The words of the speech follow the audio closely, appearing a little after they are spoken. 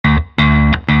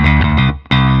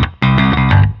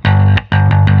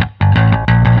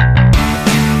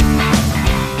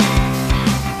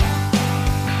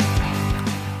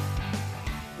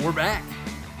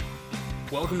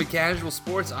Casual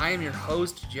Sports. I am your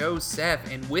host, Joseph,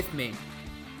 and with me,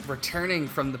 returning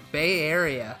from the Bay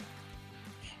Area,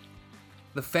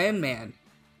 the Fen Man.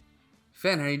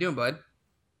 Fen, how you doing, bud?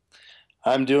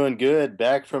 I'm doing good.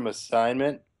 Back from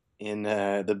assignment in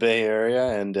the Bay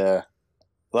Area, and a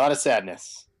lot of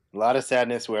sadness. A lot of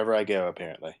sadness wherever I go,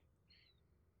 apparently.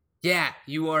 Yeah,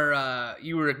 you are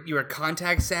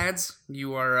contact sads.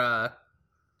 You are.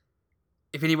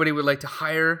 If anybody would like to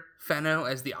hire Fenno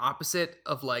as the opposite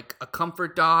of like a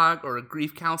comfort dog or a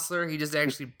grief counselor, he just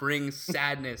actually brings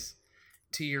sadness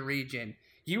to your region.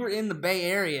 You were in the Bay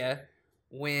Area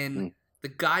when the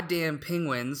goddamn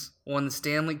Penguins won the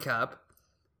Stanley Cup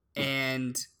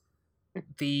and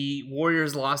the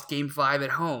Warriors lost Game 5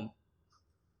 at home.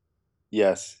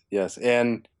 Yes.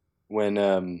 And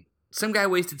when Some guy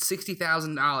wasted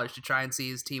 $60,000 to try and see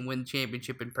his team win the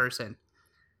championship in person.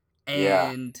 yeah,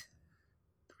 And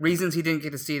reasons he didn't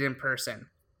get to see it in person.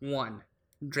 1,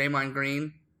 Draymond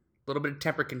Green, a little bit of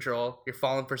temper control. You're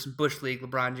falling for some Bush League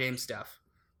LeBron James stuff.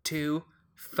 2,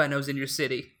 Fenno's in your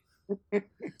city.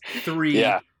 3,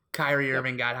 yeah, Kyrie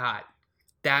Irving got hot.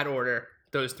 That order,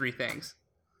 those 3 things.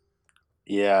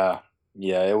 yeah,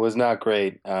 it was not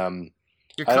great.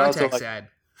 Your I'd also contact like, sad.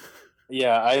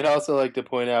 I'd also like to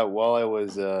point out while I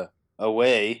was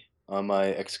away on my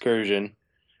excursion,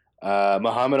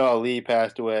 Muhammad Ali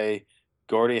passed away.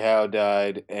 Gordie Howe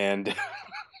died, and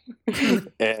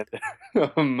and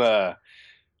um,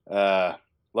 uh,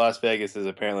 Las Vegas is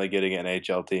apparently getting an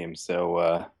NHL team.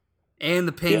 So And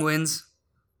the yeah, Penguins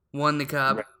won the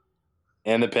cup.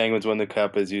 and the Penguins won the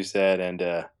cup, as you said, and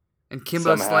And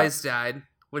Kimbo somehow, Slice died,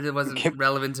 which it wasn't Kim,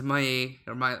 relevant to my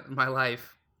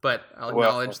life, but I'll well,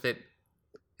 acknowledge that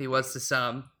he was to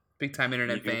some big time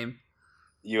internet you fame.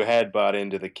 you had bought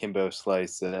into the Kimbo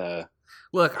Slice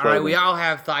Look, all right, we clothing. all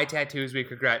have thigh tattoos we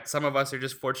regret. Some of us are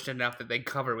just fortunate enough that they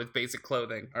cover with basic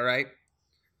clothing, all right?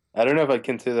 I don't know if I'd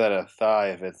consider that a thigh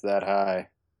if it's that high.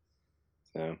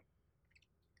 So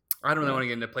I don't really yeah, want to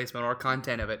get into placement or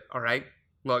content of it, all right?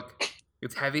 Look,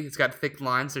 it's heavy, it's got thick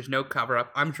lines, there's no cover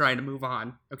up. I'm trying to move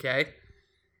on, okay?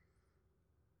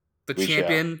 The we shall.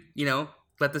 champion,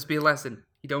 let this be a lesson.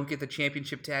 You don't get the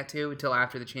championship tattoo until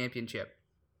after the championship.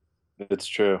 It's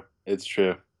true. It's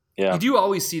true. You Yeah, do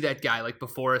always see that guy, like,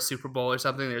 before a Super Bowl or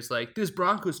something. There's like, this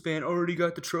Broncos fan already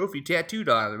got the trophy tattooed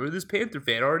on him, or this Panther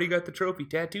fan already got the trophy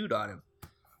tattooed on him.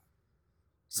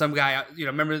 Some guy,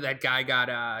 remember that guy got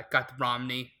the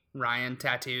Romney Ryan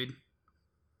tattooed?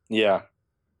 yeah,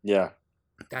 yeah.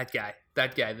 That guy,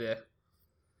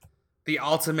 the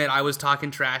ultimate. I was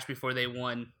talking trash before they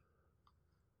won.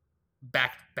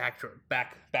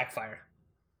 Backfire.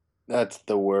 That's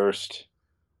the worst.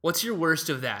 What's your worst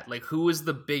of that? Like, who was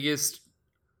the biggest,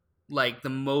 like, the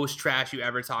most trash you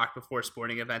ever talked before a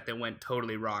sporting event that went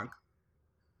totally wrong?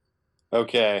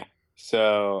 Okay,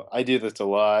 so I do this a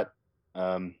lot.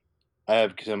 Um, I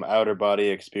have some outer body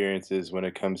experiences when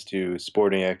it comes to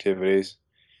sporting activities.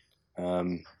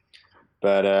 Um,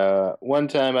 but one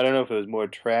time, I don't know if it was more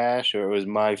trash or it was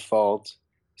my fault,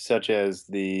 such as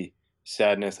the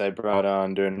sadness I brought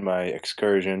on during my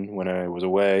excursion when I was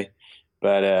away.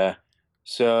 But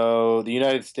so the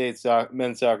United States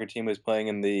men's soccer team was playing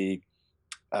in the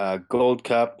Gold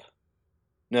Cup.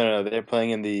 No, they're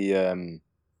playing in the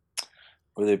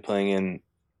were they playing in?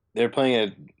 They're playing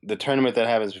at the tournament that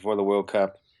happens before the World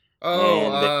Cup,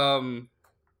 Oh, and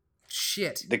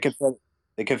shit.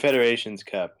 the Confederations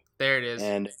Cup, There it is.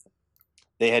 and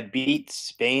they had beat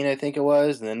Spain, I think it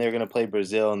was, and then they were going to play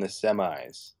Brazil in the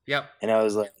semis. Yep. And I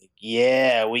was like,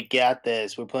 "Yeah, we got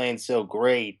this. We're playing so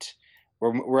great.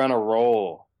 We're on a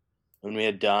roll." When we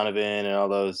had Donovan and all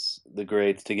the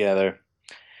greats together,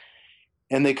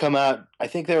 and they come out. I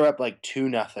think they were up like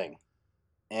 2-0,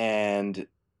 and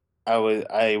I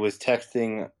was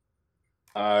texting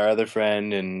our other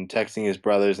friend and texting his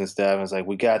brothers and stuff. I was like,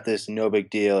 "We got this. No big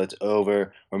deal. It's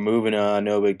over. We're moving on.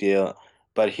 No big deal."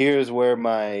 But here's where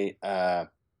my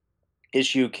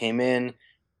issue came in.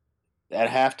 At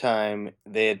halftime,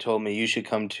 they had told me you should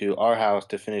come to our house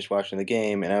to finish watching the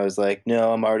game, and I was like,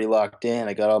 "No, I'm already locked in.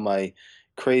 I got all my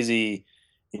crazy,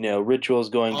 rituals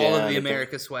going All of down." the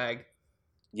America swag.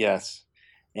 Yes.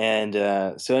 And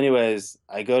so, anyways,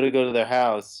 I go to their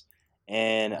house,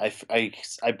 and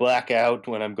I black out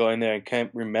when I'm going there. I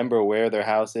can't remember where their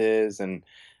house is, and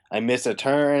I miss a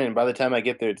turn. And by the time I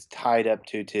get there, it's tied up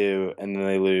 2-2, and then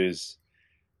they lose.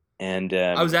 And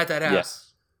I was at that yeah,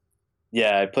 house.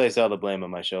 yeah, I place all the blame on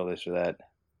my shoulders for that.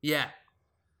 Yeah.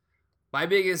 My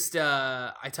biggest,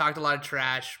 I talked a lot of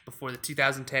trash before the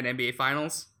 2010 NBA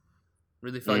Finals.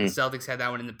 Really felt like Mm. the Celtics had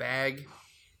that one in the bag.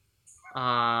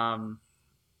 Um,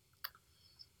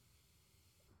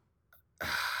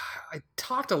 I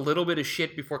talked a little bit of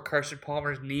shit before Carson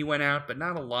Palmer's knee went out, but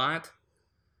not a lot.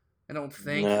 I don't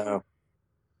think. No.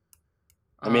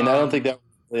 I mean, I don't think that was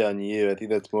really on you. I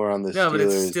think that's more on the No, but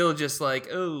it's Steelers. still just like,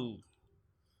 oh,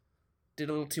 did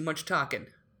a little too much talking.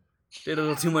 Did a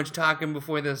little too much talking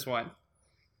before this one.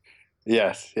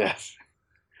 Yes, yes.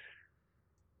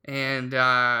 And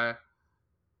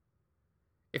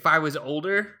if I was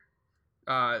older,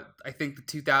 I think the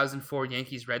 2004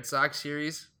 Yankees Red Sox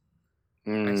series,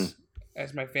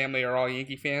 as my family are all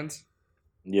Yankee fans.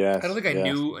 Yes. I don't think I yes.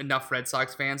 knew enough Red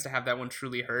Sox fans to have that one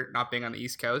truly hurt, not being on the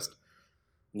East Coast.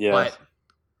 Yes. But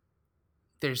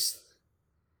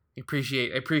I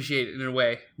appreciate it in a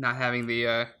way, not having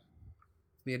the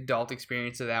adult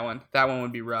experience of that one. That one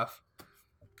would be rough.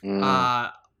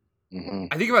 I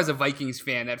think if I was a Vikings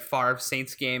fan, that Favre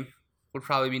Saints game would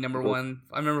probably be number one.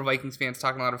 I remember Vikings fans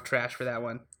talking a lot of trash for that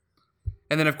one.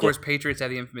 And then, of course, Patriots had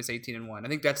the infamous 18-1. I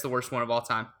think that's the worst one of all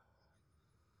time.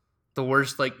 The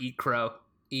worst, like, eat crow.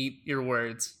 Eat your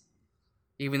words.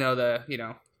 Even though the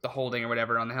holding or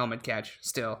whatever on the helmet catch,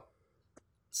 still,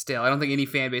 I don't think any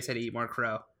fan base had to eat more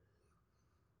crow.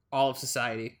 All of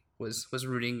society was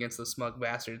rooting against those smug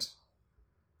bastards.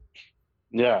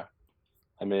 Yeah.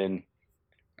 I mean...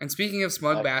 And speaking of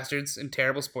smug bastards and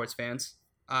terrible sports fans,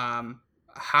 how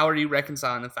are you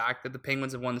reconciling the fact that the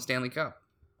Penguins have won the Stanley Cup?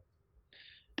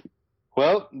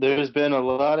 Well, there's been a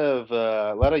lot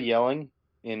of yelling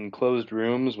in closed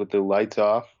rooms with the lights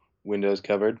off, windows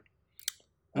covered.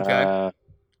 Okay. A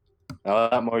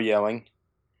lot more yelling.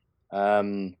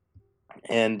 You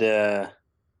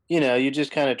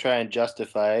just kind of try and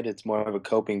justify it. It's more of a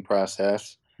coping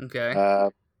process. Okay.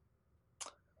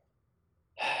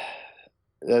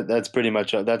 That's pretty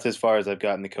much that's as far as I've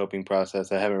gotten the coping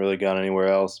process. I haven't really gone anywhere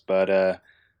else. But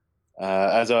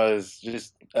as I was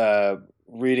just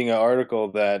reading an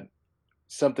article that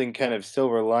something kind of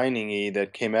silver lining-y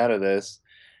that came out of this,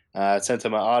 since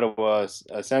I'm an Ottawa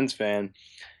Sens fan,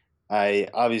 I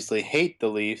obviously hate the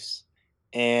Leafs,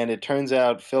 and it turns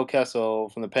out Phil Kessel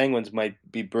from the Penguins might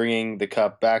be bringing the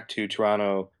cup back to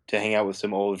Toronto to hang out with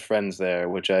some old friends there,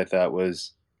 which I thought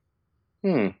was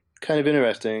kind of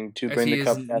interesting to bring the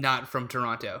cup back. Not from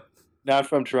Toronto. Not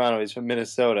from Toronto. He's from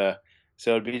Minnesota.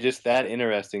 So it'd be just that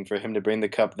interesting for him to bring the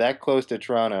cup that close to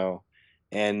Toronto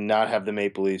and not have the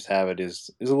Maple Leafs have it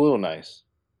is a little nice.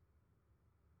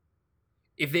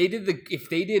 If they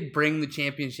did bring the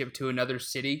championship to another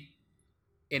city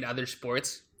in other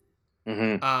sports,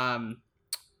 when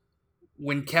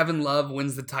Kevin Love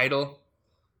wins the title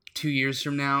 2 years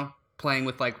from now, playing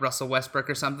with like Russell Westbrook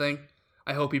or something,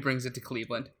 I hope he brings it to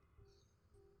Cleveland.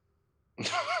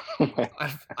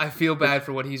 I feel bad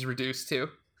for what he's reduced to.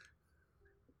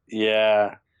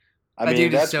 Yeah. That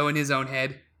dude is so in his own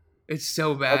head. It's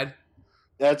so bad.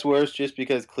 That's worse just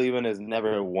because Cleveland has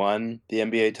never won the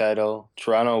NBA title.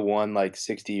 Toronto won like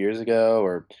 60 years ago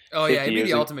or 50 it'd be years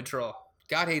the ago. ultimate troll.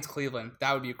 God hates Cleveland.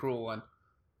 That would be a cruel one.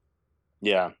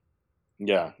 Yeah.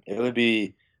 Yeah. It would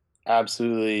be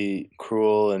absolutely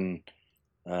cruel and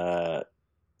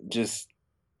just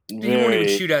He won't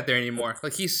even shoot out there anymore.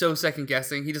 Like, he's so second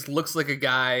guessing. He just looks like a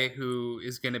guy who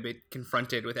is going to be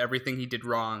confronted with everything he did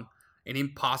wrong, any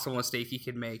possible mistake he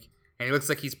could make, and he looks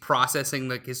like he's processing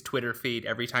like his Twitter feed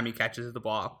every time he catches the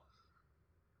ball.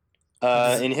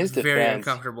 In his defense, very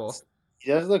uncomfortable.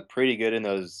 He does look pretty good in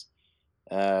those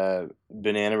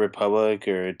Banana Republic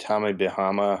or Tommy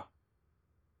Bahama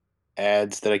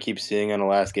ads that I keep seeing on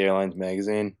Alaska Airlines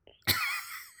magazine.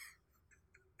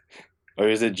 Or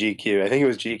is it GQ? I think it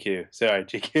was GQ. Sorry,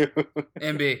 GQ.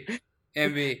 MB.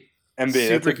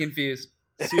 Super confused.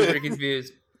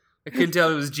 I couldn't tell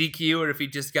if it was GQ or if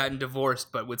he'd just gotten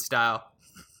divorced, but with style.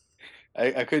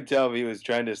 I couldn't tell if he was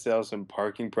trying to sell some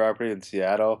parking property in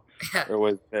Seattle or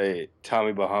was a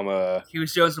Tommy Bahama. He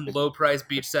was showing some low-priced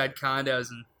beachside condos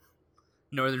in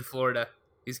northern Florida.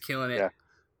 He's killing it.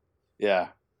 Yeah.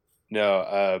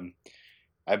 No,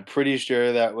 I'm pretty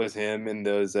sure that was him in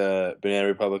those Banana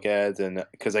Republic ads, and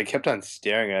because I kept on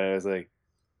staring at it, I was like,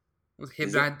 with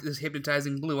his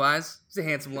hypnotizing blue eyes. He's a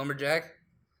handsome lumberjack.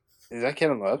 Is that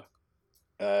Kevin Love?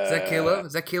 Is that Caleb?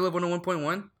 Is that Caleb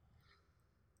 101.1?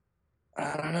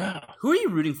 I don't know. Who are you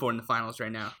rooting for in the finals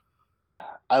right now?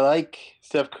 I like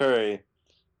Steph Curry,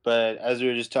 but as we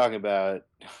were just talking about,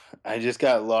 I just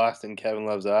got lost in Kevin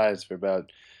Love's eyes for about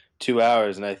 2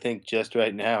 hours, and I think just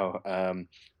right now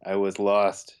I was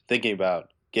lost thinking about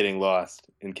getting lost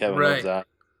in Kevin Love's eyes.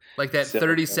 Like that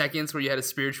 30 seconds where you had a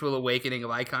spiritual awakening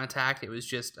of eye contact, it was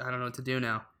just, I don't know what to do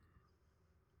now.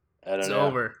 It's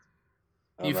over.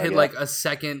 You've hit like a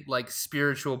second like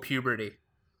spiritual puberty.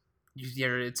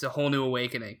 It's a whole new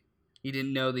awakening. You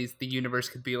didn't know the universe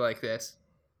could be like this.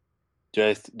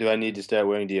 Do I need to start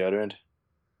wearing deodorant?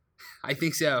 I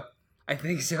think so. I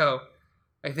think so.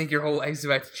 I think your whole life's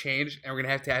about to change, and we're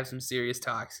gonna have some serious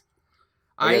talks.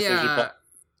 I I guess I should.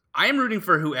 I am rooting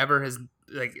for whoever has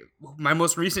like my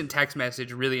most recent text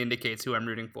message really indicates who I'm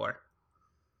rooting for.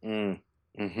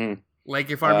 Mm-hmm. Like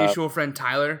if our mutual friend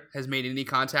Tyler has made any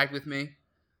contact with me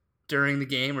during the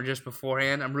game or just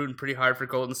beforehand, I'm rooting pretty hard for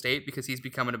Golden State because he's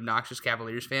become an obnoxious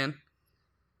Cavaliers fan.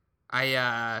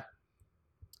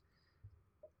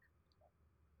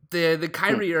 The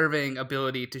Kyrie Irving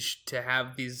ability to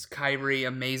have these Kyrie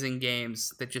amazing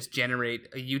games that just generate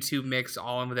a YouTube mix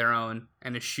all of their own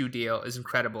and a shoe deal is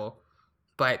incredible.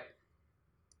 But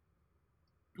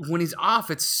when he's off,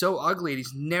 it's so ugly.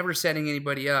 He's never setting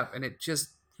anybody up, and it just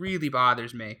really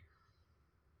bothers me.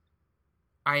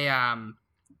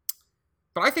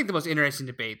 But I think the most interesting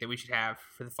debate that we should have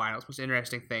for the finals, most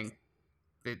interesting thing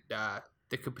that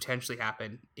could potentially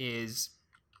happen is,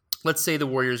 let's say the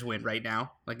Warriors win right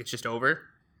now, like it's just over.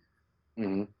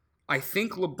 Mm-hmm. I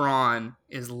think LeBron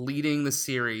is leading the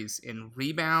series in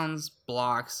rebounds,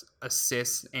 blocks,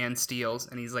 assists, and steals,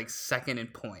 and he's like second in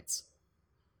points.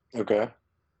 Okay.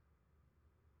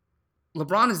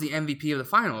 LeBron is the MVP of the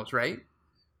finals, right?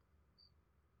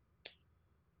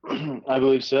 I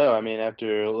believe so. I mean,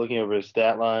 after looking over his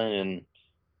stat line and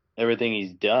everything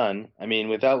he's done, I mean,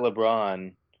 without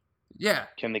LeBron, Yeah.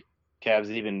 can the Cavs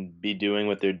even be doing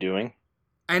what they're doing?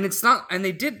 And it's not, and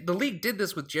the league did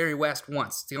this with Jerry West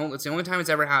once. It's the only time it's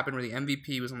ever happened where the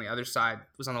MVP was on the other side,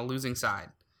 was on the losing side.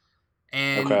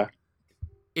 And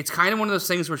it's kind of one of those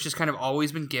things where it's just kind of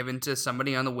always been given to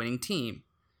somebody on the winning team.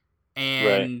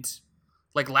 And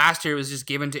like last year, it was just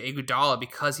given to Iguodala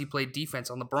because he played defense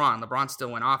on LeBron. LeBron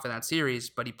still went off in that series,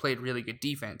 but he played really good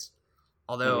defense.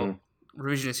 Although,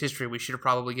 revisionist history, we should have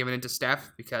probably given it to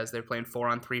Steph because they're playing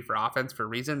 4-on-3 for offense for a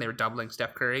reason. They were doubling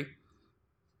Steph Curry.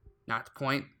 Not the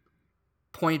point.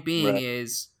 Point being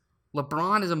is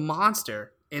LeBron is a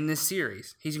monster in this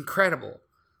series. He's incredible.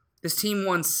 This team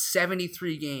won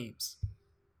 73 games.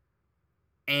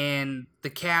 And the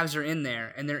Cavs are in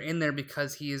there. And they're in there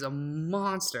because he is a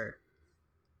monster.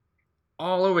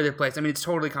 All over the place. I mean, it's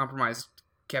totally compromised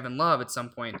Kevin Love at some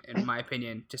point, in my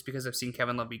opinion, just because I've seen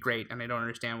Kevin Love be great. And I don't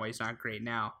understand why he's not great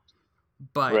now.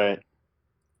 But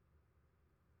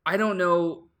I don't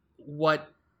know what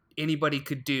anybody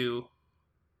could do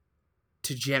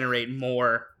to generate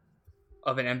more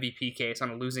of an MVP case on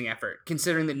a losing effort,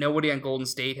 considering that nobody on Golden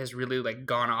State has really like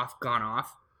gone off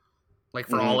like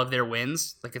for all of their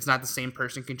wins. Like it's not the same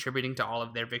person contributing to all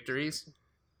of their victories.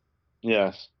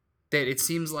 Yes. That it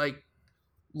seems like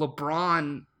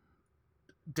LeBron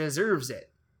deserves it.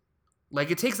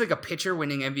 Like it takes like a pitcher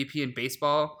winning MVP in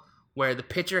baseball where the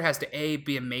pitcher has to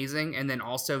be amazing and then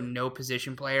also no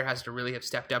position player has to really have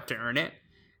stepped up to earn it.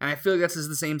 And I feel like that's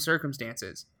the same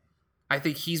circumstances. I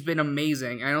think he's been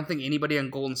amazing. I don't think anybody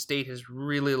on Golden State has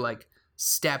really like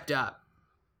stepped up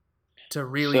to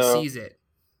really seize it.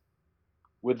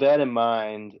 With that in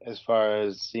mind, as far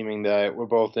as seeming that we're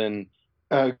both in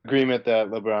agreement that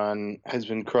LeBron has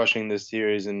been crushing this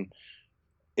series and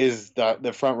is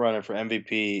the front runner for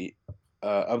MVP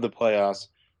of the playoffs,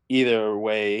 either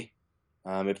way,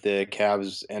 if the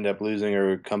Cavs end up losing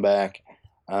or come back,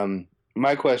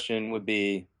 my question would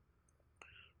be,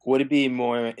 would it be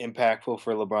more impactful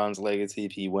for LeBron's legacy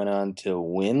if he went on to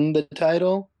win the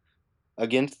title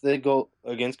against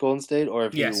Golden State, or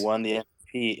if he won the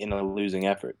MVP in a losing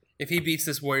effort? If he beats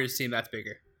this Warriors team, that's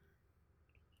bigger.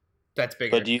 That's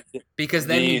bigger. But because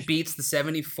then he beats the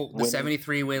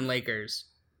 73 win Lakers.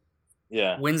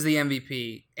 Yeah. Wins the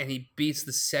MVP, and he beats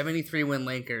the 73 win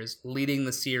Lakers, leading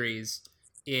the series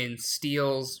in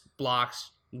steals,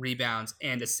 blocks, rebounds,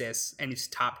 and assists, and he's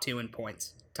top 2 in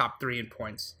points. Top 3 in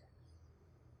points.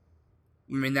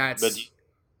 I mean that's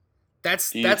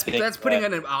putting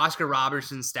on an Oscar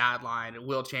Robertson stat line, a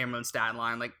Will Chamberlain stat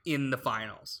line, like in the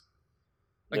finals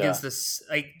against this,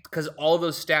 like because all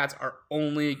those stats are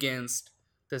only against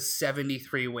the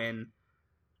 73 win,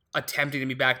 attempting to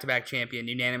be back-to-back champion,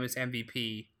 unanimous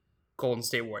MVP, Golden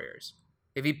State Warriors.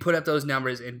 If he put up those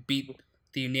numbers and beat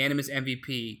the unanimous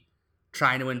MVP,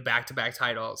 trying to win back-to-back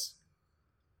titles,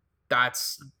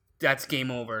 that's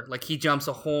game over. Like he jumps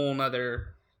a whole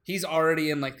nother. He's already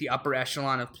in like the upper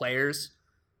echelon of players,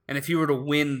 and if he were to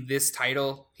win this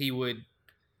title, he would.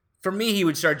 For me, he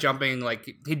would start jumping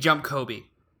like he'd jump Kobe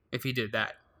if he did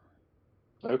that.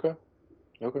 Okay.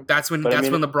 That's when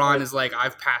LeBron is like,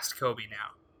 I've passed Kobe now.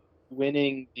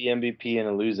 Winning the MVP in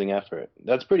a losing effort.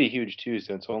 That's pretty huge too,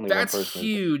 since only one person. That's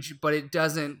huge, but it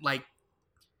doesn't like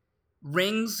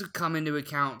rings come into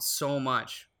account so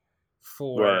much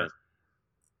for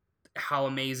how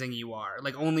amazing you are.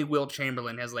 Like only Wilt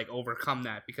Chamberlain has like overcome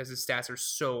that because his stats are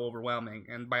so overwhelming,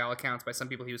 and by all accounts, by some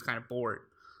people, he was kind of bored.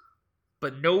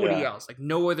 But nobody else, like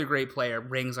no other great player,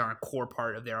 rings aren't a core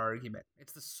part of their argument.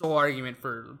 It's the sole argument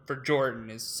for Jordan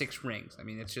is 6 rings. I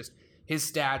mean, it's just his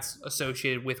stats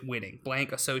associated with winning,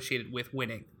 blank associated with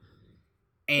winning.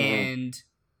 And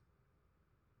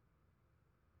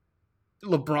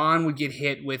LeBron would get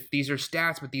hit with these are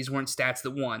stats, but these weren't stats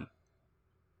that won.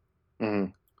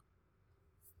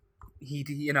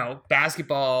 He,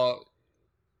 basketball,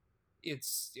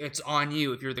 it's on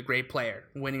you if you're the great player,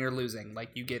 winning or losing. Like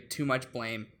you get too much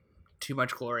blame, too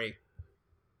much glory.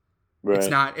 Right.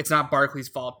 It's not Barkley's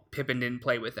fault Pippen didn't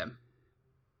play with him.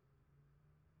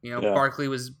 Barkley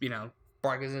was an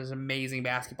amazing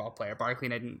basketball player. Barkley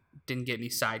didn't get any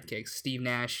sidekicks. Steve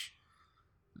Nash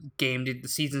the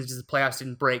seasons, just the playoffs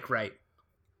didn't break right.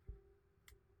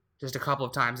 Just a couple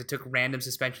of times it took random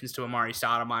suspensions to Amari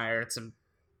Stoudemire and some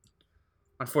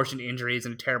unfortunate injuries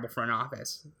and a terrible front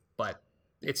office. But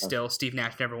it's still Steve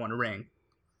Nash never won a ring.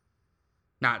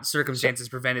 Not circumstances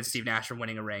prevented Steve Nash from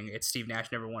winning a ring. It's Steve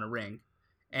Nash never won a ring.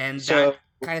 And that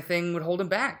kind of thing would hold him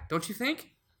back, don't you think?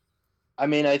 I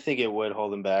mean, I think it would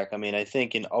hold him back. I mean, I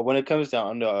think when it comes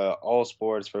down to all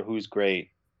sports for who's great,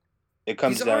 it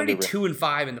comes down to... He's already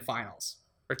 2-5 in the finals.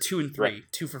 Or 2-3. Right.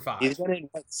 2 for 5. He's been in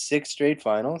 6 straight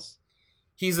finals?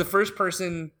 He's the first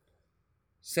person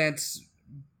since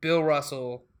Bill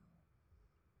Russell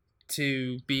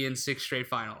to be in 6 straight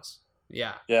finals.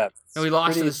 Yeah. Yeah. No, he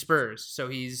lost to the Spurs, so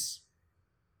he's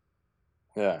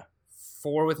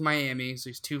 4 with Miami, so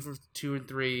he's 2 for 2 and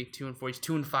 3, 2 and 4. He's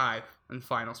 2-5 in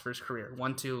finals for his career.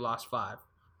 1-2, lost 5.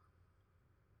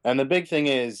 And the big thing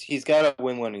is he's got to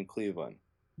win one in Cleveland.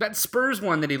 That Spurs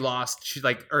one that he lost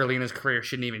early in his career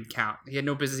shouldn't even count. He had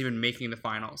no business even making the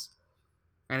finals.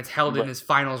 And it's held in his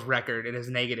finals record and is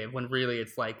negative when really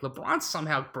it's like LeBron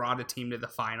somehow brought a team to the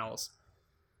finals.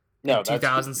 In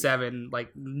 2007,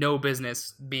 like no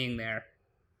business being there.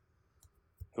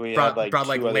 Brought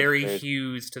Larry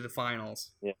Hughes to the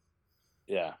finals.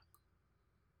 Yeah.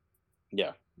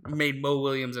 Made Mo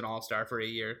Williams an all-star for a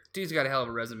year. Dude's got a hell of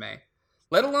a resume.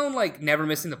 Let alone like never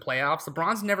missing the playoffs.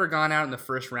 LeBron's never gone out in the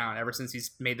first round ever since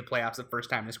he's made the playoffs the first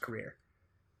time in his career.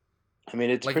 I mean,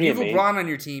 it's like pretty amazing. You have LeBron on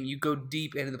your team, you go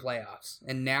deep into the playoffs,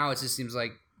 and now it just seems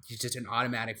like he's just an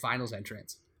automatic finals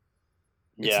entrance.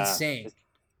 It's insane.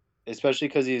 Especially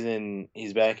because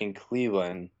he's back in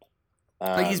Cleveland.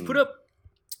 Like he's put up.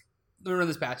 Let me run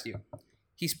this past you.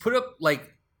 He's put up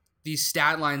like these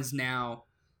stat lines now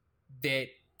that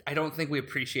I don't think we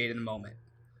appreciate in the moment.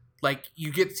 Like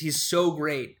he's so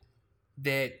great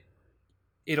that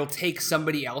it'll take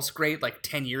somebody else great like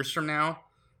 10 years from now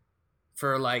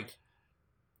for like,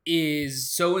 is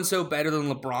so-and-so better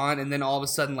than LeBron? And then all of a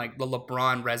sudden like the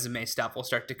LeBron resume stuff will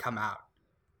start to come out.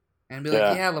 And be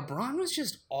like, yeah, LeBron was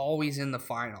just always in the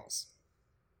finals.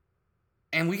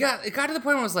 And it got to the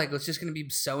point where I was like, it's just going to be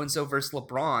so-and-so versus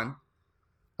LeBron.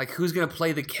 Like, who's going to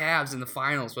play the Cavs in the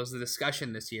finals was the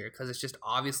discussion this year. Because it's just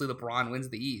obviously LeBron wins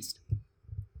the East.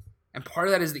 And part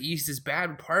of that is the East is bad,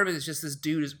 but part of it is just this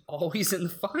dude is always in the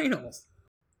finals.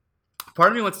 Part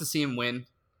of me wants to see him win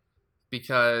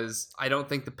because I don't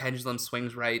think the pendulum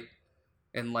swings right.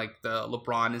 And, like, the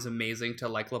LeBron is amazing to,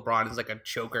 like, LeBron is like a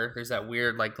choker. There's that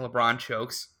weird, like, LeBron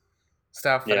chokes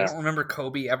stuff that I don't remember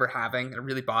Kobe ever having. It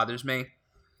really bothers me.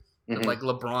 That, like,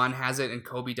 LeBron has it and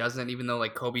Kobe doesn't, even though,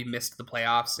 like, Kobe missed the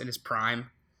playoffs in his prime.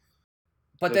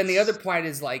 But then the other point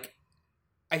is, like,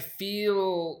 I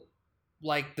feel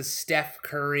like the Steph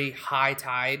Curry high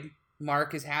tide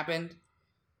mark has happened.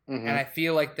 And I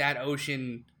feel like that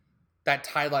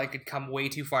tide line could come way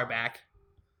too far back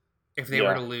if they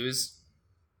were to lose.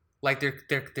 Like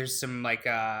there's some like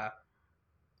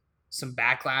some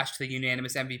backlash to the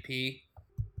unanimous MVP.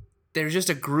 There's just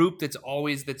a group that's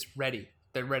ready.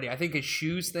 They're ready. I think his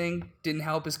shoes thing didn't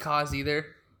help his cause either.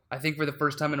 I think for the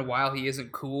first time in a while he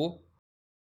isn't cool.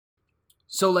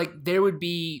 So like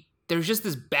there's just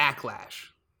this backlash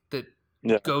that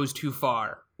goes too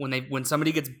far when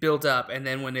somebody gets built up and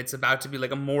then when it's about to be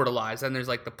like immortalized, then there's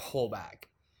like the pullback.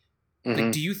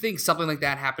 Like, do you think something like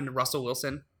that happened to Russell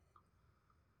Wilson?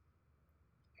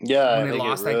 Yeah, when they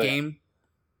lost that game.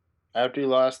 After he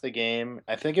lost the game,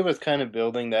 I think it was kind of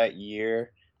building that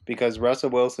year because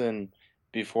Russell Wilson,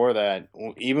 before that,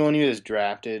 even when he was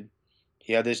drafted,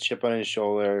 he had this chip on his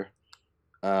shoulder.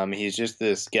 He's just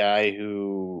this guy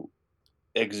who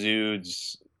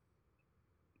exudes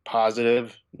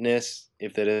positiveness,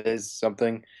 if that is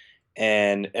something.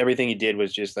 And everything he did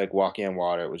was just like walking on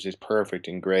water. It was just perfect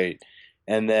and great.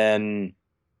 And then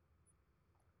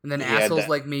assholes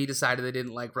like me decided they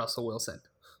didn't like Russell Wilson.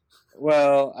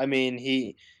 Well, I mean,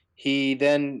 he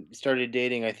then started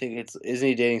dating. I think it's isn't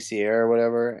he dating Sierra or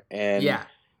whatever? And Yeah,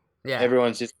 yeah.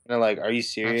 everyone's just kind of like, "Are you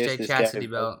serious? Hashtag This guy." chastity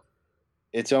belt.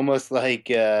 It's almost like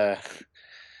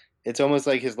it's almost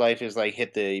like his life is like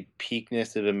hit the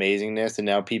peakness of amazingness, and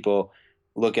now people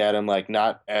look at him like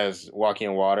not as walking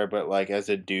on water, but like as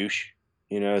a douche.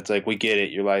 It's like we get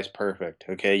it. Your life's perfect.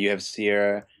 Okay, you have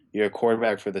Sierra. You're a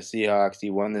quarterback for the Seahawks.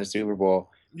 You won the Super Bowl.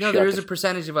 No, there Shut is the. a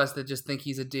percentage of us that just think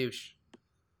he's a douche,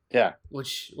 Yeah,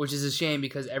 which is a shame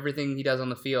because everything he does on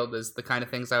the field is the kind of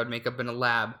things I would make up in a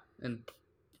lab and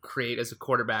create as a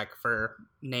quarterback for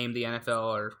name the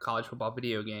NFL or college football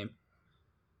video game.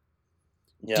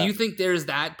 Do yeah. you think there's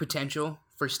that potential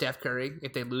for Steph Curry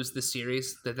if they lose the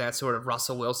series that sort of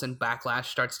Russell Wilson backlash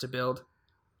starts to build?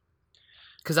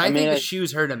 Because I I mean, think the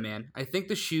shoes hurt him, man. I think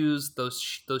the shoes, those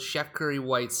Chef Curry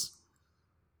whites,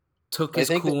 took I his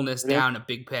think they coolness hurt him, down a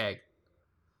big peg.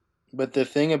 but the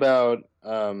thing about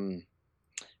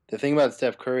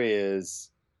Steph Curry is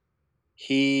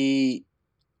he.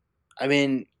 I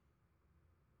mean,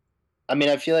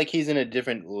 I feel like he's in a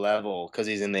different level because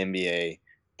he's in the NBA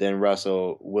than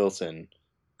Russell Wilson.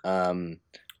 Um,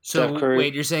 Steph So Curry,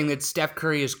 wait, you're saying that Steph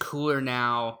Curry is cooler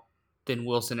now than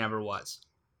Wilson ever was?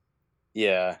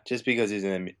 yeah, just because he's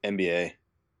in the NBA.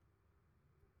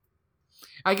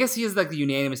 I guess he is like the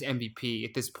unanimous MVP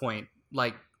at this point.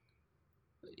 Like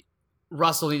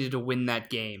Russell needed to win that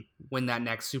game, win that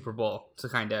next Super Bowl to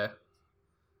kind of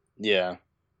Yeah,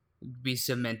 be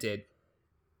cemented.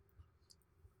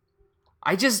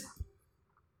 I just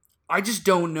I just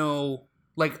don't know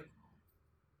like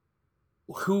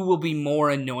who will be more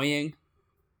annoying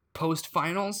post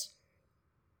finals.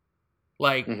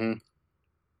 Like hmm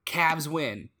Cavs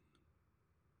win.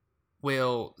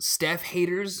 Will Steph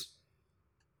haters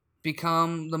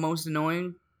become the most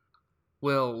annoying?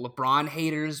 Will LeBron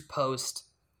haters post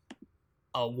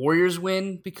a Warriors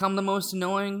win become the most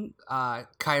annoying?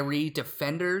 Kyrie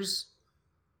defenders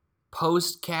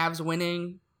post Cavs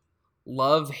winning.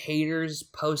 Love haters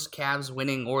post Cavs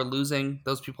winning or losing.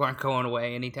 Those people aren't going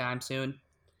away anytime soon.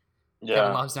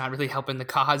 Kevin yeah, Love's not really helping the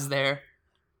cause there.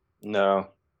 no,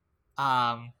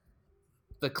 Um,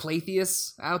 the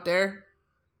Claytheists out there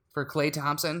for Klay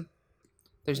Thompson.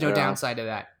 There's no yeah. downside to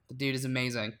that. The dude is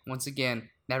amazing. Once again,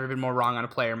 never been more wrong on a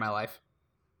player in my life.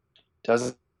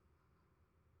 Doesn't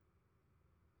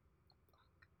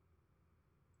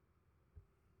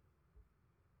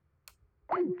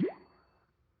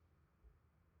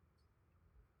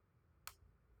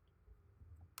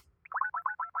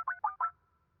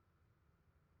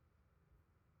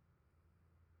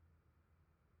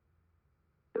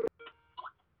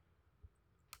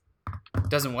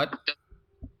Doesn't what?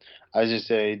 I just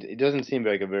say it doesn't seem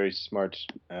like a very smart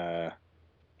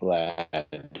lad.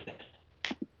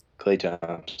 Clay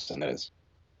Thompson is.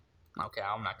 Okay,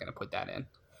 I'm not gonna put that in.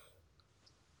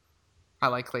 I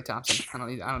like Klay Thompson.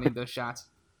 I don't need those shots.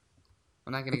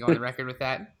 I'm not gonna go on the record with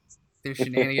that. There's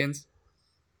shenanigans.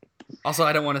 Also,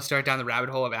 I don't want to start down the rabbit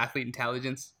hole of athlete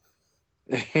intelligence.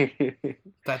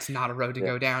 That's not a road to Yeah,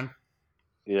 go down.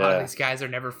 A lot of yeah. these guys are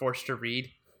never forced to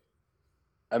read.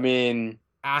 I mean,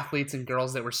 Athletes and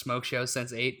girls that were smoke shows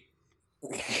since 8.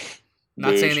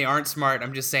 Not saying douche. they aren't smart.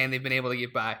 I'm just saying they've been able to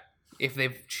get by if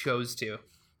they've chose to.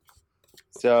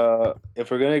 So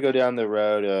if we're gonna go down the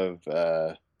road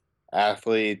of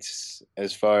athletes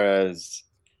as far as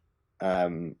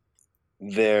um,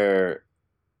 their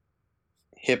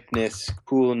hipness,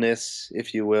 coolness,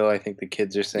 if you will, I think the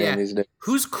kids are saying Yeah. these days.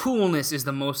 Whose coolness is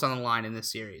the most on the line in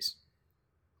this series?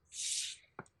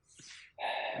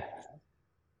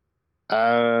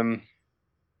 Um,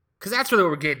 Because that's what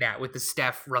we're getting at with the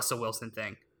Steph Russell Wilson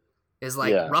thing. Is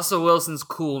like yeah, Russell Wilson's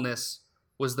coolness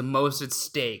was the most at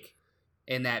stake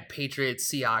in that Patriots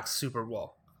Seahawks Super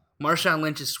Bowl. Marshawn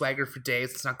Lynch is swagger for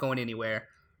days. It's not going anywhere.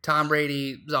 Tom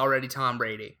Brady is already Tom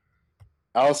Brady.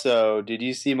 Also, did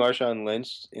you see Marshawn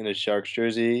Lynch in a Sharks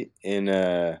jersey in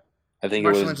I think it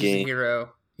Marshawn was Lynch is a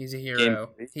hero. He's a game hero.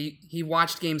 3? He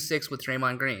watched Game 6 with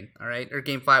Draymond Green. All right, or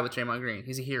Game 5 with Draymond Green.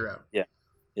 He's a hero. Yeah.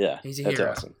 Yeah. He's a That's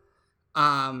hero. awesome.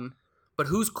 But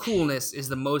whose coolness is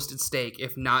the most at stake,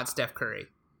 if not Steph Curry,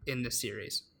 in this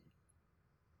series?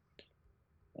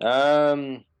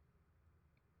 Um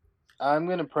I'm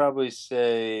gonna probably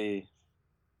say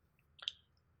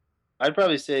I'd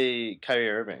probably say Kyrie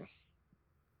Irving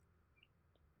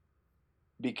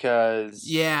because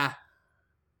Yeah.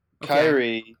 Okay.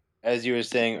 Kyrie, as you were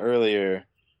saying earlier,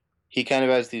 he kind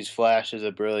of has these flashes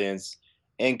of brilliance,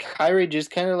 and Kyrie just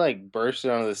kind of like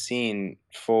bursted onto the scene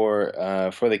for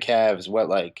the Cavs. What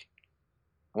like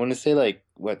I want to say like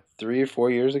what 3 or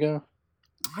 4 years ago?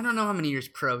 I don't know how many years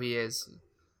pro he is.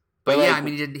 But But yeah, I like,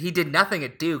 mean, he did nothing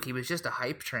at Duke. He was just a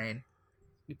hype train.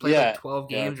 He played like yeah, 12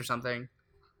 yeah. games or something.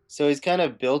 So he's kind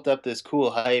of built up this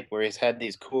cool hype where he's had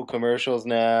these cool commercials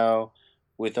now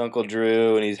with Uncle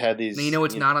Drew, and he's had And you these know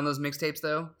what's not on those mixtapes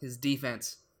though? His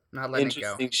defense, not letting it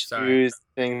go. interesting Sorry. shoes,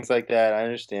 things like that. I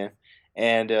understand,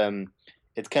 and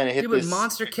it's kind of Yeah, hit but this.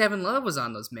 Monster Kevin Love was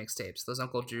on those mixtapes, those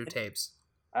Uncle Drew tapes.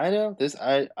 I know this.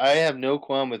 I have no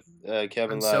qualm with I'm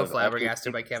Kevin so Love after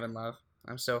flabbergasted by Kevin Love.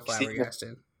 I'm so seeing the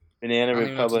flabbergasted. Banana I don't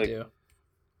even know what to Republic. do.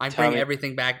 I bring Tommy,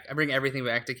 everything back. I bring everything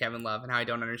back to Kevin Love and how I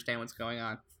don't understand what's going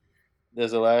on.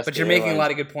 there's But Alaska you're making a Airlines.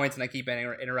 lot of good points, and I keep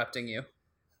interrupting you.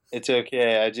 It's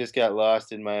okay. I just got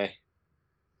lost in my.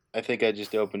 I think I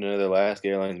just opened another Alaska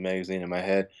Airlines magazine in my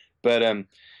head. But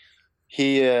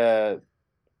he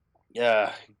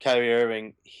yeah, Kyrie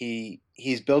Irving,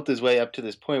 he's built his way up to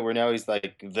this point where now he's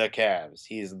like the Cavs.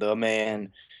 He's the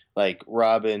man, like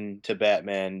Robin to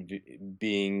Batman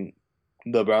being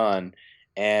LeBron,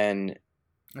 and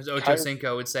As Ocho Kyrie,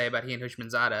 Cinco would say about he and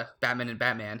Hushmanzada, Batman and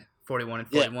Batman, 41 and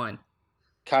yeah, 41.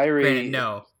 Granted, Kyrie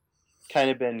no. kind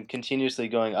of been continuously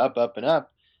going up, up, and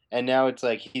up, and now it's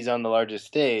like he's on the largest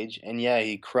stage, and yeah,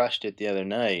 he crushed it the other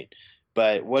night.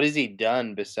 But what has he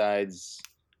done besides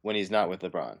when he's not with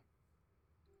LeBron?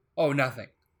 Oh, nothing.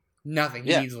 Nothing.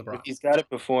 He Yeah, needs LeBron. he's got to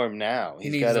perform now. He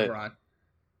He's needs got to. LeBron.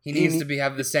 He He needs to needs. be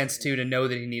have the sense too to know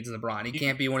that he needs LeBron. He He,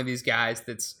 can't be one of these guys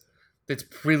that's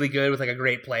really good with like a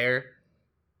great player,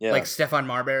 like yeah. Stephon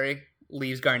Marbury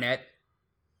leaves Garnett.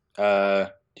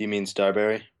 Do you mean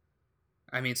Starberry?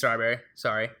 I mean Starbury.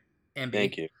 Sorry, MB.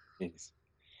 Thank you. Jeez.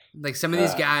 Like some of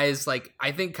these Uh, guys, like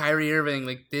I think Kyrie Irving,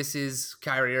 like this is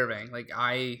Kyrie Irving. Like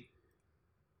I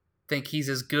think he's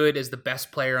as good as the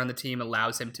best player on the team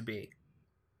allows him to be.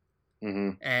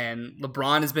 hmm And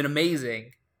LeBron has been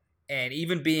amazing. And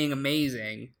even being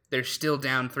amazing, they're still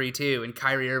down 3-2. And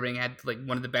Kyrie Irving had like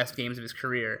one of the best games of his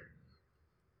career.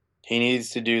 He needs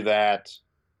to do that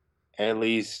at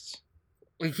least.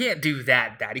 Well, he can't do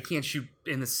that. He can't shoot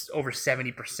in this over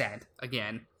 70%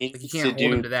 again. He Like you needs to can't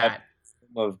hold him do to that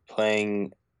that. of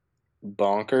playing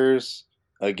bonkers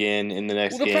again in the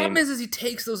next Well, the problem game. is he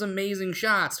takes those amazing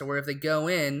shots to where if they go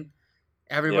in,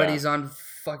 Yeah. everybody's on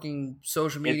fucking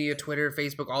social media, Twitter,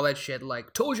 Facebook, all that shit.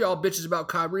 Like, told you all bitches about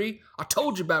Kyrie. I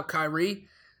told you about Kyrie.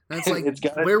 And it's like, It's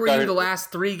got to where were you start. the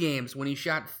last 3 games when he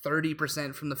shot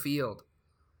 30% from the field?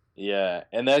 Yeah,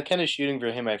 and that kind of shooting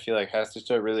for him, I feel like, has to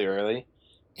start really early.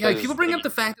 Yeah, like people 'Cause, bring like, up the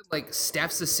fact that like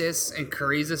Steph's assists and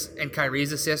Kyrie's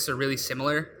assists are really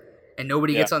similar, and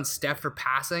nobody yeah, gets on Steph for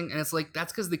passing, and it's like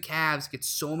that's because the Cavs get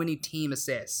so many team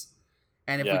assists,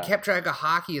 and if we yeah, kept track of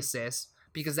hockey assists,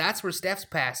 because that's where Steph's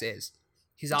pass is,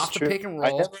 he's it's off the true. pick and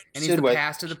I never roll, and he's understood the why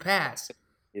pass to the pass.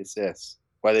 assists.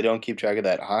 Why they don't keep track of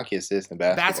that hockey assist in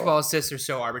Basketball basketball. assists are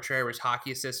so arbitrary, whereas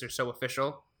hockey assists are so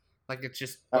official. Like it's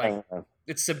just I like don't know.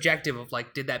 it's subjective of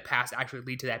like did that pass actually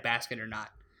lead to that basket or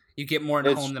not. You get more at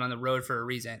It's home than on the road for a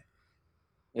reason.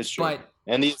 it's true. But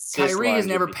And the assist Kyrie is lines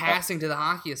would never be passing to the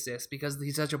hockey assist because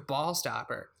he's such a ball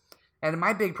stopper. And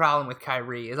my big problem with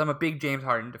Kyrie is I'm a big James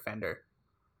Harden defender.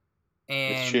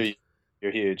 It's And true.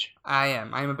 You're huge. I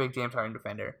am. I'm a big James Harden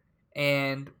defender.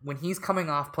 And when he's coming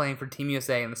off playing for Team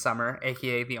USA in the summer,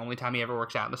 aka the only time he ever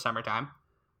works out in the summertime,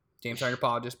 James Harden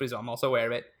apologist, but I'm also aware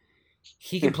of it.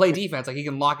 He can play defense, like he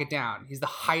can lock it down. He's the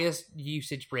highest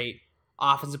usage rate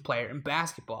offensive player in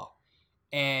basketball.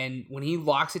 And when he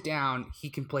locks it down, he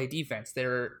can play defense.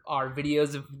 There are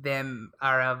videos of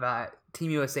Team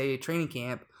USA training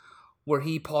camp where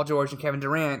Paul George, and Kevin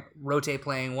Durant rotate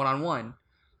playing one-on-one,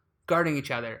 guarding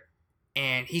each other.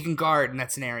 And he can guard in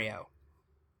that scenario.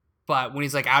 But when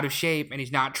he's like out of shape and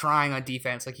he's not trying on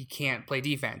defense, like he can't play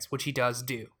defense, which he does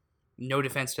do. No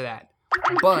defense to that.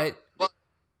 But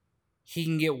he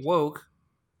can get woke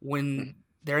when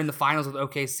they're in the finals with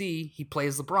OKC. He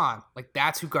plays LeBron. Like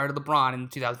that's who guarded LeBron in the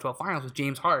 2012 finals was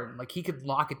James Harden. Like he could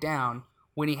lock it down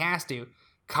when he has to.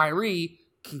 Kyrie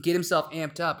can get himself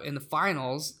amped up in the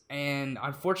finals, and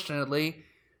unfortunately,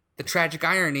 the tragic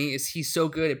irony is he's so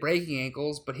good at breaking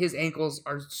ankles, but his ankles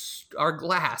are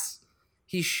glass.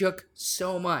 He shook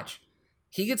so much.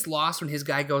 He gets lost when his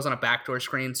guy goes on a backdoor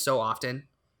screen so often.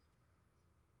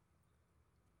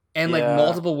 And like Yeah.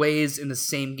 multiple ways in the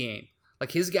same game.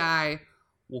 Like his guy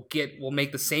will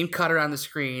make the same cutter on the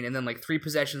screen, and then like 3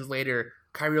 possessions later,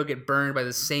 Kyrie will get burned by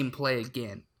the same play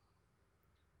again.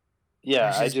 Yeah,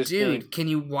 It's I just dude, can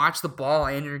you watch the ball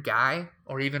and your guy,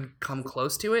 or even come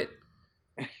close to it?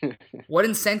 think What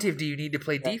incentive do you need to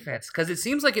play defense? Because it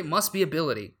seems like it must be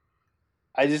ability.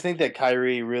 I just think that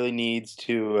Kyrie really needs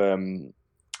to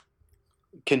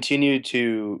continue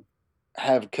to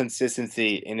have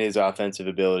consistency in his offensive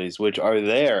abilities, which are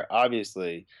there,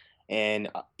 obviously. and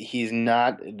he's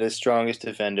not the strongest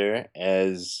defender,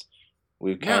 as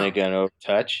we've kind of No. gone over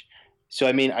touch. So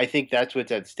I mean, I think that's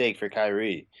what's at stake for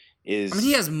Kyrie I mean,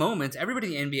 he is has moments.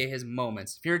 Everybody in the NBA has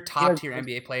moments. If you're a he top has, tier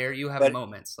NBA player, you have but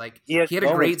moments. Like he has he had a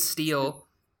moments. great steal.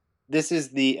 This is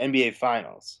the NBA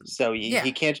Finals, so Yeah,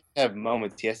 he can't just have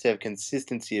moments. He has to have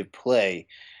consistency of play,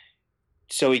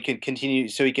 so he can continue.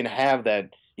 So he can have that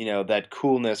that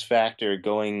coolness factor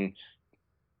going.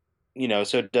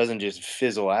 So it doesn't just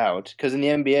fizzle out. Because in the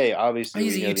NBA, obviously,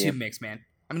 he's we a know the YouTube mix, man.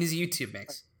 I mean, he's a YouTube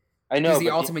mix. I He's know, the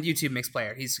but ultimate YouTube mix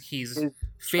player. He's his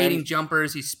fading trends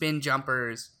jumpers. He's spin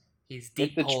jumpers. He's it's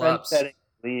deep the pull trend ups. setting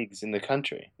leagues in the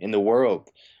country, in the world.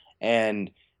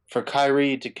 And for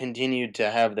Kyrie to continue to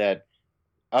have that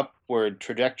upward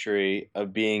trajectory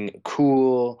of being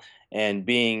cool and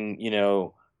being,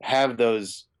 have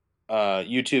those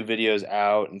YouTube videos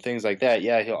out and things like that,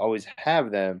 yeah, he'll always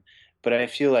have them. But I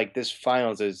feel like this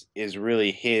finals is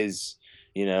really his,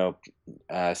 you know,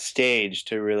 stage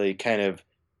to really kind of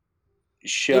It'll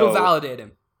show, validate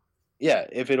him. yeah,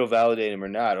 if it'll validate him or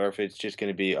not, or if it's just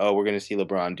going to be, oh, we're going to see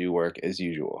LeBron do work as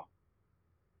usual.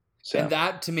 And So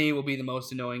that to me will be the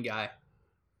most annoying guy.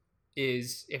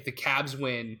 Is if the Cavs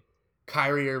win,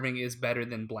 Kyrie Irving is better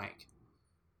than blank.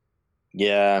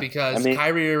 yeah, I Because mean,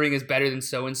 Kyrie Irving is better than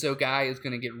so and so guy is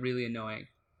going to get really annoying.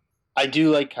 I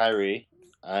do like Kyrie.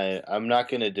 I'm not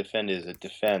going to defend his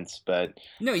defense, but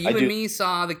No, I you and do. me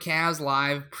saw the Cavs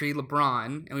live pre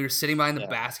LeBron, and we were sitting behind the Yeah,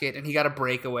 basket, and he got a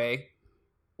breakaway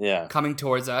yeah, coming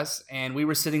towards us, and we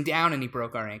were sitting down, and he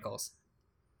broke our ankles.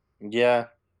 yeah,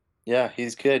 yeah.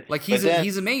 He's good, Like but then at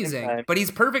he's the same amazing, time, but he's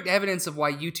perfect evidence of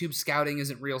why YouTube scouting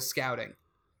isn't real scouting.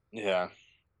 yeah.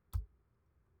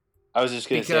 I was just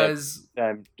going to say at Because the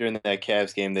time during that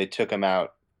Cavs game, they took him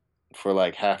out for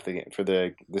like half the game for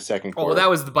the second well, quarter. that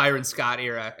was the Byron Scott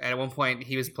era, and at one point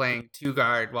he was playing two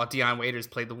guard while Deion Waiters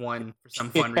played the one for some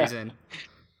fun Yeah, reason.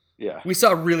 yeah, We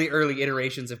saw really early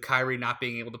iterations of Kyrie not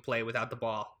being able to play without the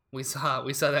ball. We saw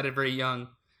that at very young.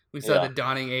 We saw yeah, the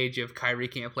dawning age of Kyrie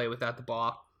can't play without the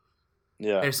ball.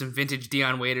 yeah, There's some vintage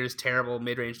Deion Waiters terrible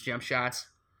mid-range jump shots.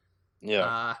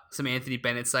 yeah. Some Anthony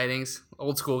Bennett sightings.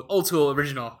 Old school,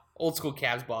 original, old school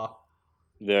Cavs ball.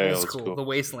 Very Old old school, school. the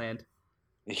wasteland.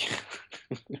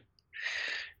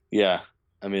 Yeah,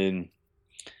 I mean,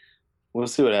 we'll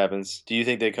see what happens. Do you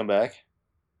think they come back?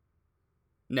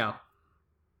 No,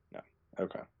 No.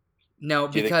 Okay. no,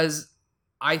 Do you think? because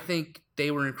I think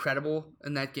they were incredible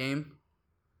in that game,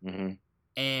 Hmm.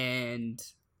 and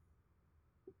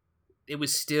it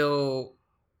was still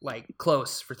like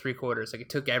close for 3 quarters. Like it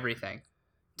took everything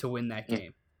to win that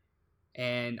game.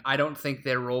 And I don't think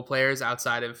they're role players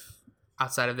outside of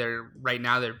their right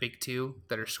now their big two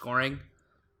that are scoring.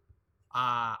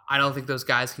 I don't think those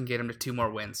guys can get them to 2 more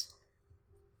wins.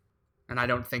 And I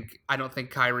don't think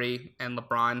Kyrie and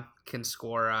LeBron can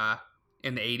score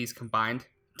in the 80s combined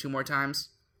 2 more times.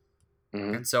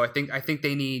 Hmm. And so I think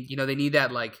they need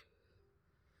that like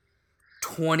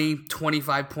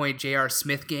 20-25 point J.R.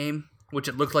 Smith game, which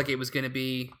it looked like it was going to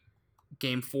be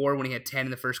game 4 when he had 10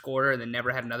 in the first quarter and then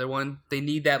never had another one. They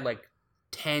need that like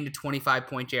 10 to 25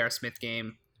 point J.R. Smith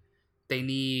game. They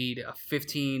need a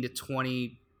 15 to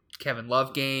 20 Kevin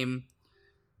Love game.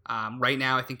 Right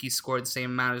now, I think he scored the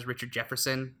same amount as Richard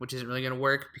Jefferson, which isn't really going to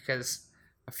work because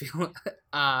I feel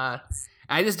I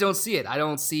just don't see it. I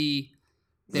don't see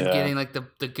them Yeah. getting like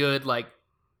the good like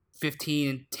 15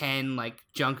 and 10 like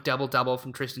junk double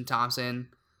from Tristan Thompson.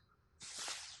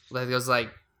 Like those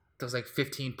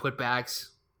 15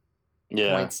 putbacks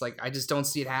Yeah. points. Like I just don't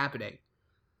see it happening.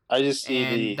 I just see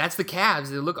And that's the Cavs.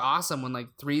 They look awesome when like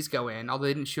threes go in. Although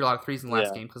they didn't shoot a lot of threes in the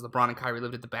last Yeah. game because LeBron and Kyrie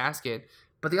lived at the basket.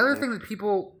 But the other thing that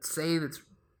people say that's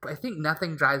I think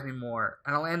nothing drives me more,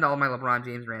 and I'll end all my LeBron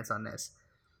James rants on this,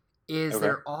 is Okay.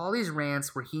 there are all these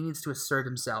rants where he needs to assert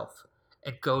himself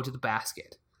and go to the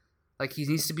basket. Like he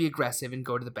needs to be aggressive and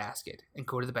go to the basket and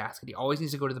go to the basket. He always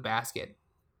needs to go to the basket.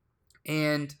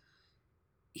 And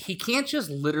he can't just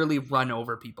literally run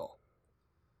over people.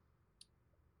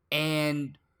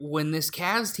 And when this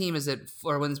Cavs team is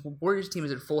when this Warriors team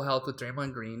is at full health with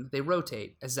Draymond Green, they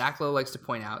rotate. As Zach Lowe likes to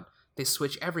point out, they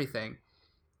switch everything.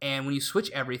 And when you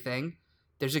switch everything,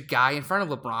 there's a guy in front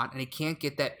of LeBron, and he can't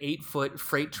get that 8-foot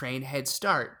freight train head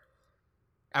start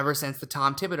ever since the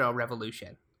Tom Thibodeau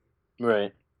revolution.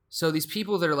 Right. So these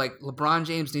people that are like, LeBron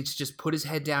James needs to just put his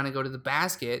head down and go to the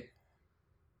basket,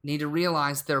 need to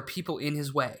realize there are people in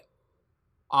his way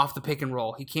off the pick and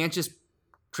roll. He can't just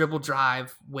dribble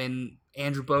drive when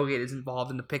Andrew Bogut is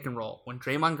involved in the pick and roll. When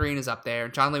Draymond Green is up there,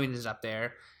 and John Livington is up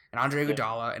there, and Andre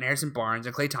Iguodala, and Harrison Barnes,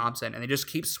 and Klay Thompson, and they just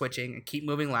keep switching and keep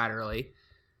moving laterally,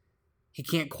 he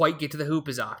can't quite get to the hoop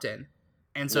as often.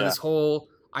 And so Yeah. this whole,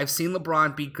 I've seen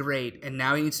LeBron be great, and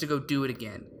now he needs to go do it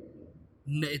again.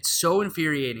 It's so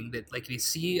infuriating that like you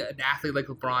see an athlete like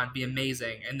LeBron be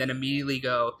amazing, and then immediately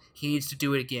go, he needs to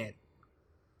do it again.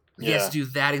 He has to Yeah.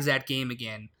 do that exact game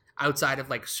again, outside of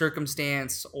like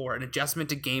circumstance or an adjustment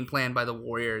to game plan by the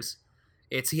Warriors.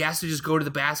 He has to just go to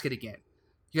the basket again.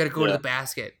 You got to go to Yeah. the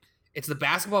basket. It's the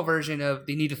basketball version of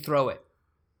they need to throw it.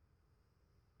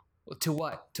 To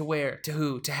what? To where? To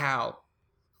who? To how?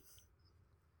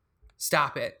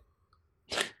 Stop it.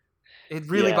 It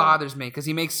really Yeah. bothers me because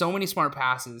he makes so many smart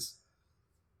passes,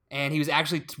 and he was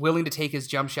actually willing to take his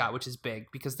jump shot, which is big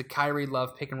because the Kyrie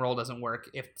Love pick and roll doesn't work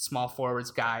if the small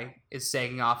forwards guy is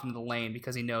sagging off into the lane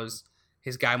because he knows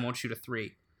his guy won't shoot a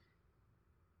three.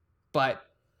 But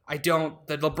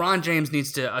the LeBron James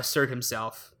needs to assert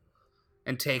himself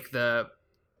and take the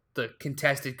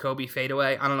contested Kobe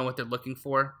fadeaway. I don't know what they're looking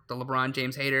for, the LeBron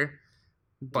James hater,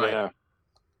 but Yeah.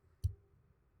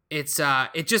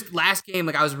 it just last game,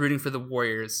 like I was rooting for the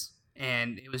Warriors,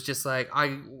 and it was just like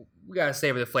we gotta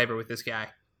savor the flavor with this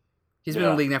guy. He's been in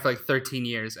Yeah. the league now for like 13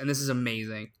 years, and this is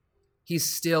amazing. He's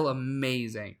still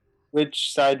amazing.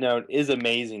 Which, side note, is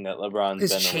amazing that LeBron's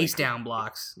His been in the chase league. down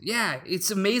blocks, yeah,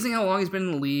 it's amazing how long he's been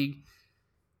in the league.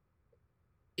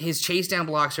 His chase down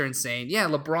blocks are insane. Yeah,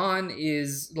 LeBron's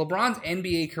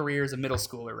NBA career is a middle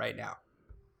schooler right now.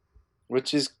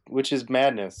 Which is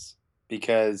madness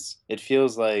because it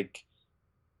feels like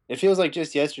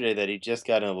just yesterday that he just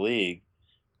got in the league,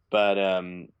 but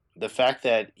the fact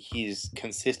that he's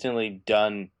consistently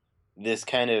done this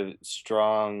kind of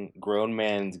strong grown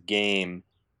man's game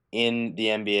in the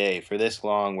NBA for this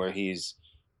long, where he's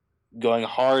going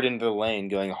hard into the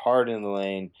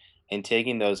lane, and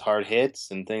taking those hard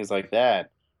hits and things like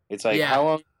that. It's like, Yeah.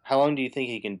 how long do you think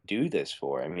he can do this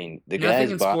for? I mean, the Nothing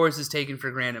guy's in sports is taken for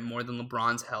granted more than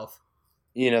LeBron's health.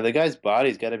 the guy's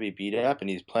body's got to be beat up, and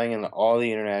he's playing in all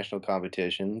the international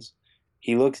competitions.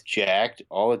 He looks jacked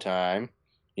all the time.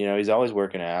 He's always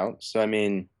working out. So I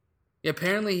mean, Yeah,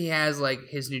 apparently he has like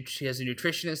he has a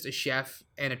nutritionist, a chef,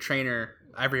 and a trainer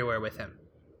everywhere with him.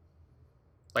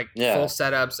 Like Yeah. full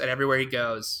setups at everywhere he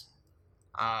goes.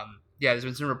 Yeah, there's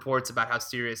been some reports about how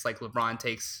serious like LeBron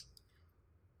takes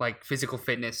like physical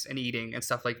fitness and eating and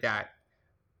stuff like that.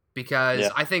 Because Yeah.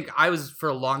 I think for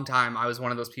a long time, I was one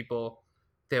of those people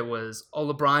that was,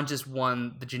 LeBron just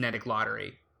won the genetic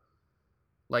lottery.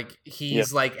 Like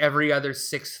he's like every other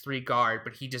 6'3" guard,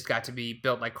 but he just got to be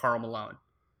built like Karl Malone.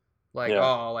 Like,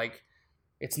 like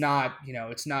it's not,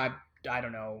 I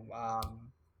don't know,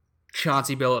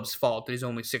 Chauncey Billups' fault that he's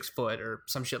only 6 foot or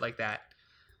some shit like that.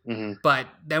 Mm-hmm. But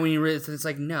then when you realize it's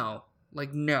like, no.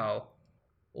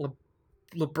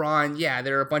 LeBron, yeah,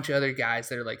 there are a bunch of other guys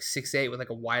that are like 6'8" with like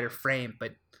a wider frame,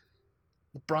 but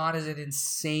LeBron is in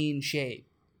insane shape.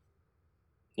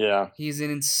 Yeah. He's an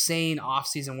insane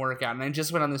off-season workout. And I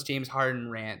just went on this James Harden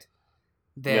rant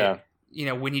that,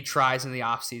 when he tries in the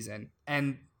off-season.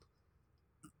 And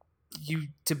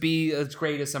to be as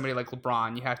great as somebody like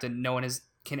LeBron, you have to, no one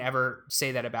can ever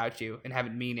say that about you and have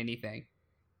it mean anything.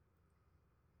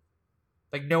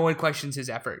 Like, no one questions his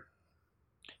effort.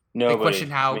 Nobody. They question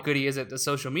how good he is at the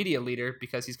social media leader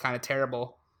because he's kind of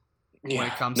terrible when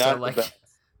it comes to like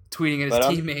tweeting at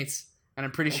his teammates. And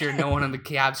I'm pretty sure no one on the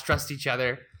Cavs trusts each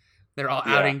other. They're all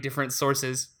outing different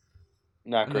sources.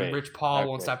 Not and great. Then Rich Paul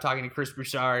won't stop talking to Chris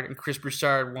Broussard, and Chris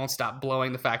Broussard won't stop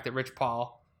blowing the fact that Rich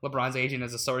Paul, LeBron's agent,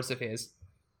 is a source of his.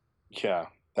 Yeah,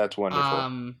 that's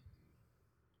wonderful.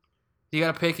 You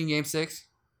got a pick in Game 6?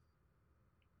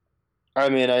 I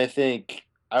mean, I think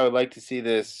I would like to see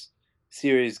this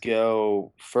series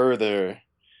go further,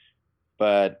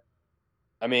 but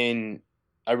I mean,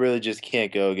 I really just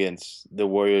can't go against the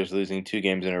Warriors losing 2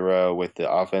 games in a row with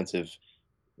the offensive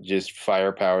just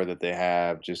firepower that they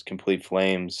have, just complete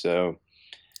flames. So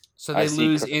they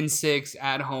lose in 6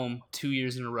 at home 2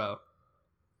 years in a row.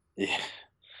 Yeah.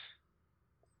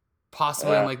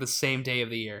 Possibly on like the same day of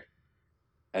the year.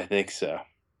 I think so.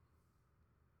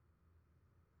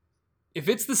 If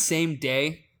it's the same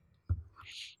day,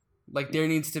 like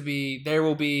there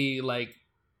will be like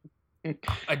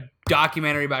a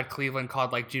documentary about Cleveland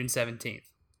called like June 17th.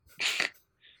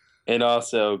 And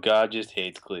also, God just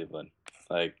hates Cleveland.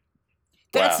 Like,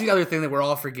 that's the other thing that we're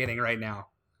all forgetting right now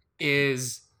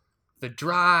is the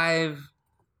drive,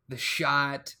 the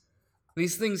shot.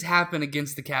 These things happen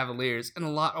against the Cavaliers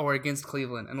or against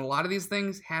Cleveland, and a lot of these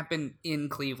things happen in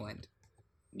Cleveland.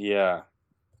 Yeah.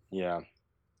 Yeah.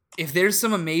 If there's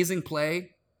some amazing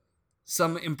play,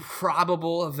 some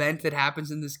improbable event that happens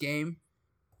in this game,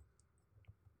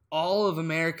 all of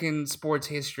American sports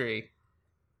history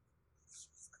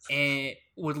and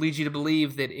would lead you to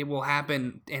believe that it will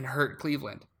happen and hurt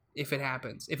Cleveland if it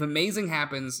happens. If amazing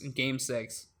happens in Game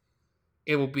 6,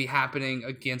 it will be happening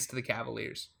against the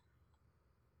Cavaliers.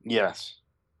 Yes.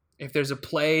 If there's a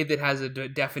play that has a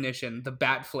definition, the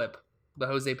bat flip, the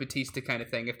Jose Bautista kind of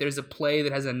thing, if there's a play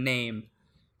that has a name,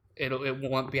 it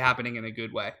won't be happening in a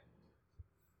good way.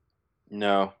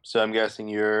 No. So I'm guessing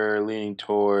you're leaning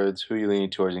towards, who are you leaning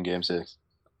towards in Game 6?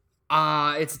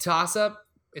 It's a toss-up.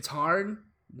 It's hard.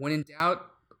 When in doubt,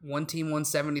 one team won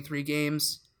 73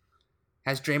 games,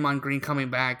 has Draymond Green coming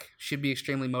back, should be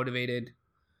extremely motivated,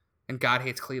 and God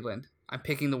hates Cleveland. I'm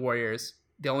picking the Warriors.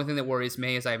 The only thing that worries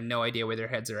me is I have no idea where their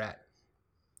heads are at.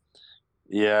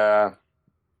 Yeah.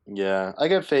 I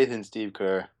got faith in Steve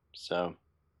Kerr, so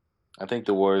I think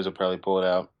the Warriors will probably pull it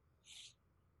out.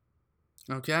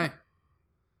 Okay.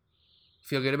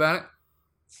 Feel good about it?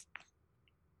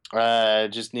 I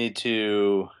just need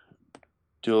to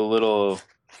do a little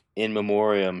in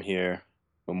memoriam here.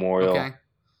 Memorial. Okay.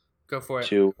 Go for it.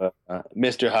 To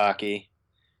Mr. Hockey.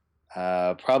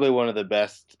 Probably one of the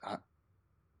best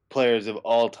players of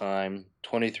all time.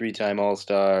 23-time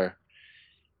All-Star.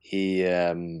 He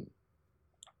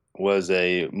was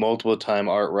a multiple-time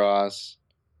Art Ross.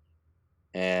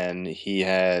 And he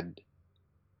had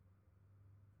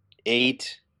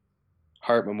 8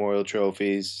 Hart Memorial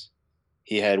trophies.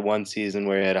 He had one season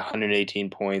where he had 118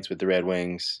 points with the Red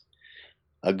Wings.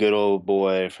 A good old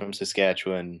boy from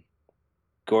Saskatchewan,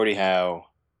 Gordie Howe,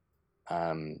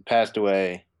 passed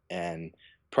away, and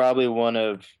probably one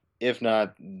of, if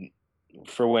not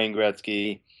for Wayne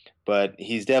Gretzky, but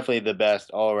he's definitely the best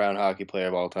all-around hockey player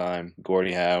of all time,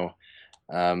 Gordie Howe.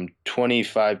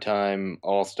 25-time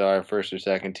All-Star, first or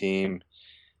second team,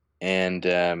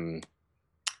 and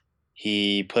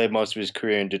he played most of his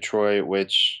career in Detroit,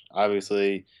 which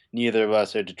obviously neither of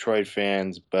us are Detroit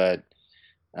fans, but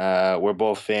we're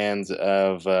both fans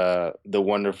of the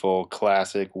wonderful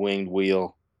classic winged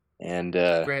wheel. And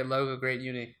great logo, great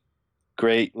uni.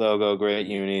 Great logo, great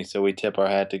uni. So we tip our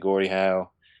hat to Gordie Howe.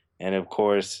 And of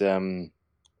course, I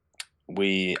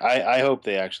hope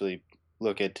they actually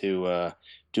look at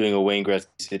doing a Wayne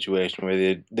Gretzky situation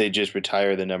where they just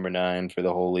retire the number 9 for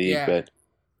the whole league. Yeah. But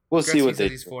we'll see what they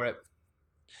do. He's for it.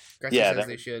 Gretzky says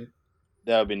they should.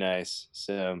 That would be nice.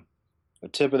 So a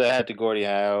tip of the hat to Gordie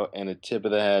Howe and a tip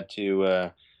of the hat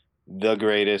to the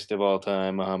greatest of all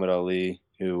time, Muhammad Ali,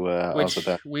 who also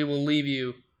passed. We will leave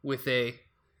you with a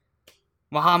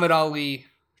Muhammad Ali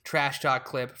trash talk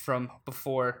clip from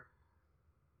before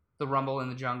the Rumble in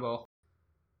the Jungle.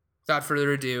 Without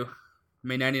further ado,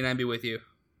 may 99 be with you.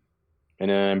 May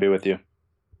 99 be with you.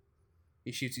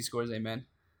 He shoots, he scores, amen.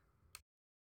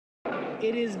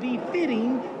 It is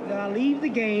befitting that I leave the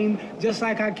game just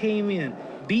like I came in,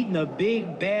 beating a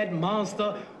big, bad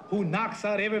monster who knocks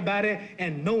out everybody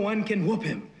and no one can whoop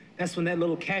him. That's when that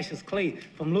little Cassius Clay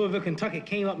from Louisville, Kentucky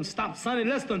came up and stopped Sonny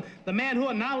Liston, the man who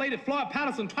annihilated Floyd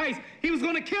Patterson twice. He was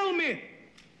going to kill me.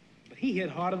 But he hit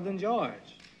harder than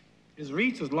George. His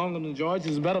reach was longer than George.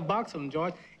 He's a better boxer than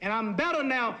George. And I'm better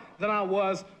now than I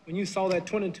was when you saw that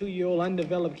 22-year-old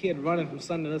undeveloped kid running from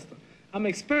Sonny Liston. I'm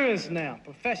experienced now,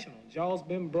 professional. Jaw's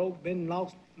been broke, been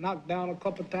knocked down a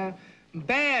couple times.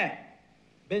 Bad.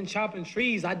 Been chopping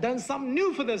trees. I done something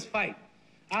new for this fight.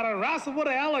 I done wrestled with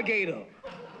an alligator.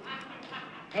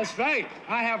 That's right.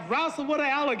 I have wrestled with an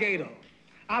alligator.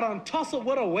 I done tussled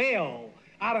with a whale.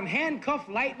 I done handcuffed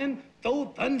lightning, throw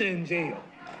thunder in jail.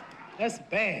 That's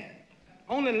bad.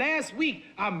 Only last week,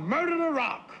 I murdered a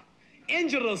rock,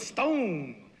 injured a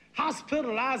stone,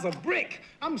 hospitalized a brick.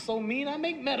 I'm so mean, I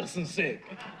make medicine sick.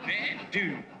 Man,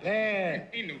 dude. Bad.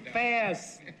 Ain't no doubt.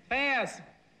 Fast.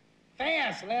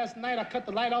 Last night, I cut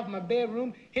the light off my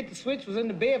bedroom, hit the switch, was in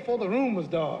the bed before the room was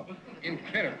dark.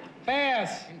 Incredible.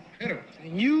 Fast. Incredible.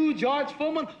 And you, George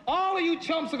Foreman, all of you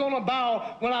chumps are gonna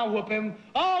bow when I whoop him.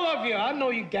 All of you. I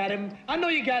know you got him. I know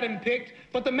you got him picked,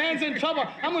 but the man's in trouble.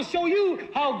 I'm gonna show you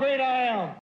how great I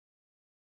am.